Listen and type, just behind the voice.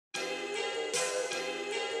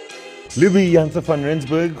Libbie Janse van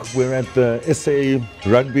Rensburg, we're at the SA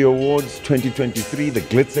Rugby Awards 2023, the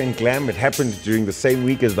glitz and glam. It happened during the same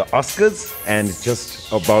week as the Oscars and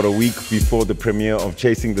just about a week before the premiere of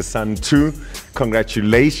Chasing the Sun 2.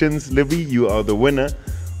 Congratulations, Libbie, you are the winner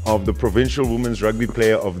of the Provincial Women's Rugby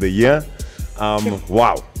Player of the Year.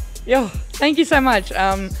 Wow. Yeah, thank you so much.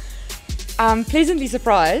 I'm pleasantly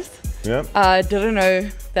surprised. Yeah. I didn't know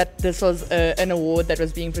that this was an award that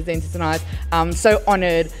was being presented tonight. I'm so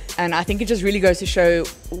honored, and I think it just really goes to show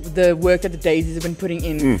the work that the Daisies have been putting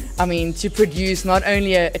in. I mean, to produce not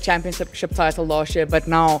only a championship title last year, but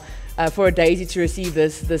now for a Daisy to receive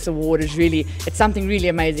this award is really, it's something really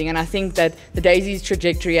amazing. And I think that the Daisies'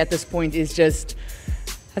 trajectory at this point is just,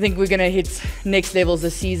 I think we're going to hit next levels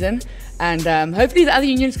this season. And hopefully the other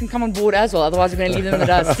unions can come on board as well, otherwise we're going to leave them in the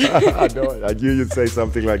dust. I know, I knew you'd say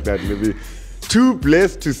something like that, Libbie. Too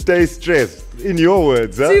blessed to stay stressed, in your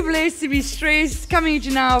words, huh? Too blessed to be stressed, coming at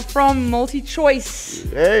you now from Multi-Choice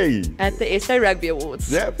at the SA Rugby Awards.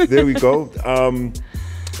 Yeah, there we go.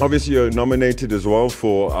 Obviously you're nominated as well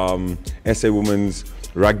for SA Women's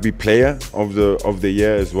Rugby Player of the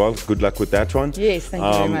Year as well. Good luck with that one. Yes, thank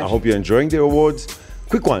you very much. I hope you're enjoying the awards.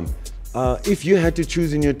 Quick one. If you had to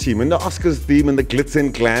choose in your team, in the Oscars theme and the glitz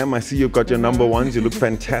and glam, I see you've got your number ones. You look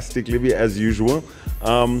fantastic, Libbie, as usual.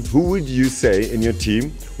 Who would you say in your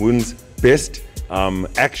team wins best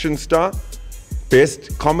action star,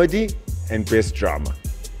 best comedy, and best drama?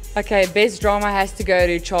 Okay, best drama has to go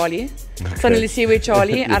to Charlie. Suddenly see where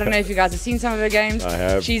Charlie. Yeah. I don't know if you guys have seen some of her games. I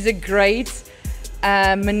have. She's a great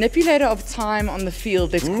manipulator of time on the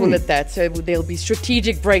field, let's call it that. So there'll be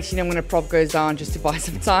strategic breaks, when a prop goes down just to buy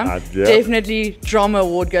some time. Yeah. Definitely drama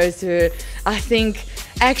award goes to her. I think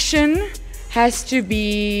action has to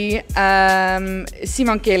be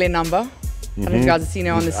Simon Kele number. I don't know if you guys have seen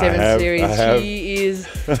her on the 7th series. She is,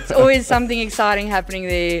 it's always something exciting happening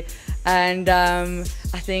there. And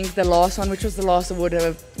I think the last one, which was the last award,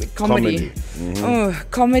 comedy. Oh,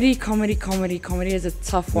 comedy is a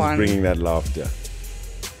tough one. Bringing that laughter.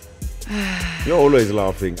 You're always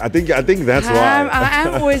laughing. I think that's why. I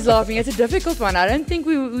am always laughing. It's a difficult one. I don't think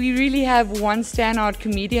we really have one standout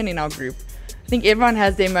comedian in our group. I think everyone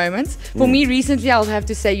has their moments. For me recently, I'll have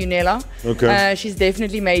to say Unela. Okay. She's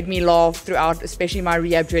definitely made me laugh throughout, especially my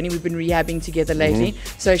rehab journey. We've been rehabbing together lately.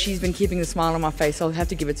 So she's been keeping the smile on my face. So I'll have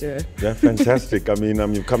to give it to her. Yeah, fantastic. I mean,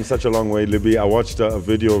 you've come such a long way, Libbie. I watched a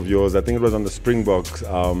video of yours. I think it was on the Springbok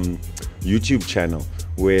YouTube channel,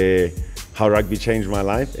 where How Rugby Changed My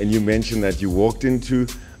Life. And you mentioned that you walked into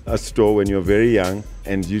a store when you were very young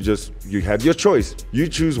and you had your choice. You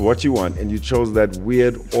choose what you want, and you chose that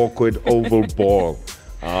weird, awkward oval ball.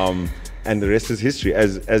 And the rest is history,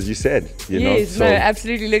 as you said. Yes, no,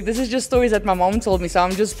 absolutely. Look, this is just stories that my mom told me, so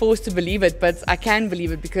I'm just forced to believe it. But I can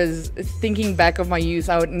believe it because thinking back of my youth,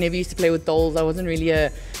 I never used to play with dolls. I wasn't really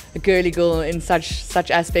a girly girl in such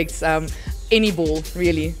aspects. Any ball,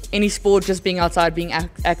 really. Any sport, just being outside, being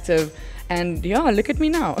active. And yeah, look at me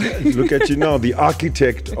now. Look at you now, the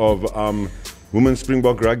architect of Women's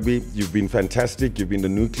Springbok Rugby. You've been fantastic. You've been the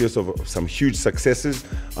nucleus of some huge successes.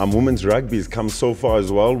 Women's rugby has come so far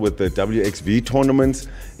as well with the WXV tournaments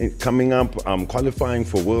coming up, qualifying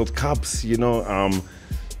for World Cups.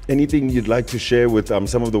 Anything you'd like to share with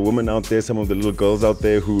some of the women out there, some of the little girls out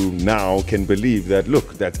there who now can believe that,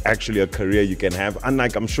 look, that's actually a career you can have.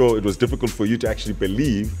 Unlike, I'm sure it was difficult for you to actually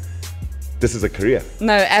believe this is a career.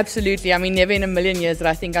 No, absolutely. I mean, never in a million years that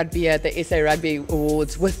I think I'd be at the SA Rugby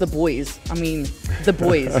Awards with the boys. I mean, the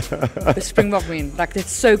boys, the Springbok men. Like,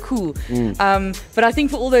 that's so cool. But I think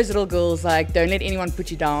for all those little girls, like, don't let anyone put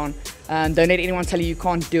you down. Don't let anyone tell you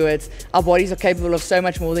can't do it. Our bodies are capable of so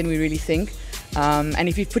much more than we really think. And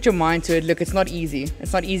if you put your mind to it, look, it's not easy.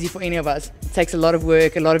 It's not easy for any of us. It takes a lot of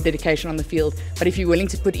work, a lot of dedication on the field. But if you're willing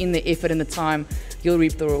to put in the effort and the time, you'll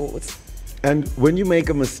reap the rewards. And when you make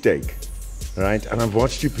a mistake, right, and I've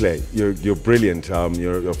watched you play, you're brilliant,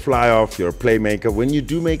 you're a fly-off, you're a playmaker. When you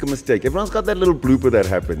do make a mistake, everyone's got that little blooper that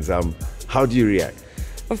happens. How do you react?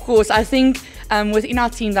 Of course, I think within our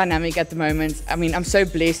team dynamic at the moment, I mean, I'm so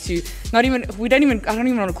blessed to I don't even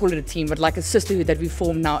want to call it a team, but like a sisterhood that we've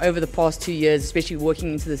formed now over the past 2 years, especially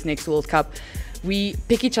working into this next World Cup. We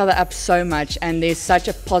pick each other up so much, and there's such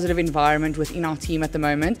a positive environment within our team at the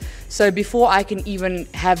moment. So before I can even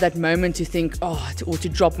have that moment to think, or to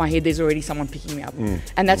drop my head, there's already someone picking me up.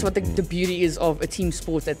 And that's what the beauty is of a team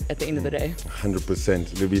sport at the end of the day.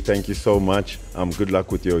 100%. Libbie, thank you so much. Good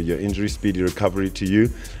luck with your injury, speedy recovery to you.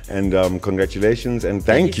 And congratulations, and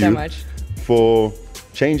thank you so much for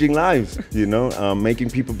changing lives, making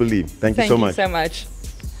people believe. Thank you so much. Thank you so much.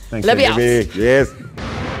 Thanks, Libbie Libbie. Yes.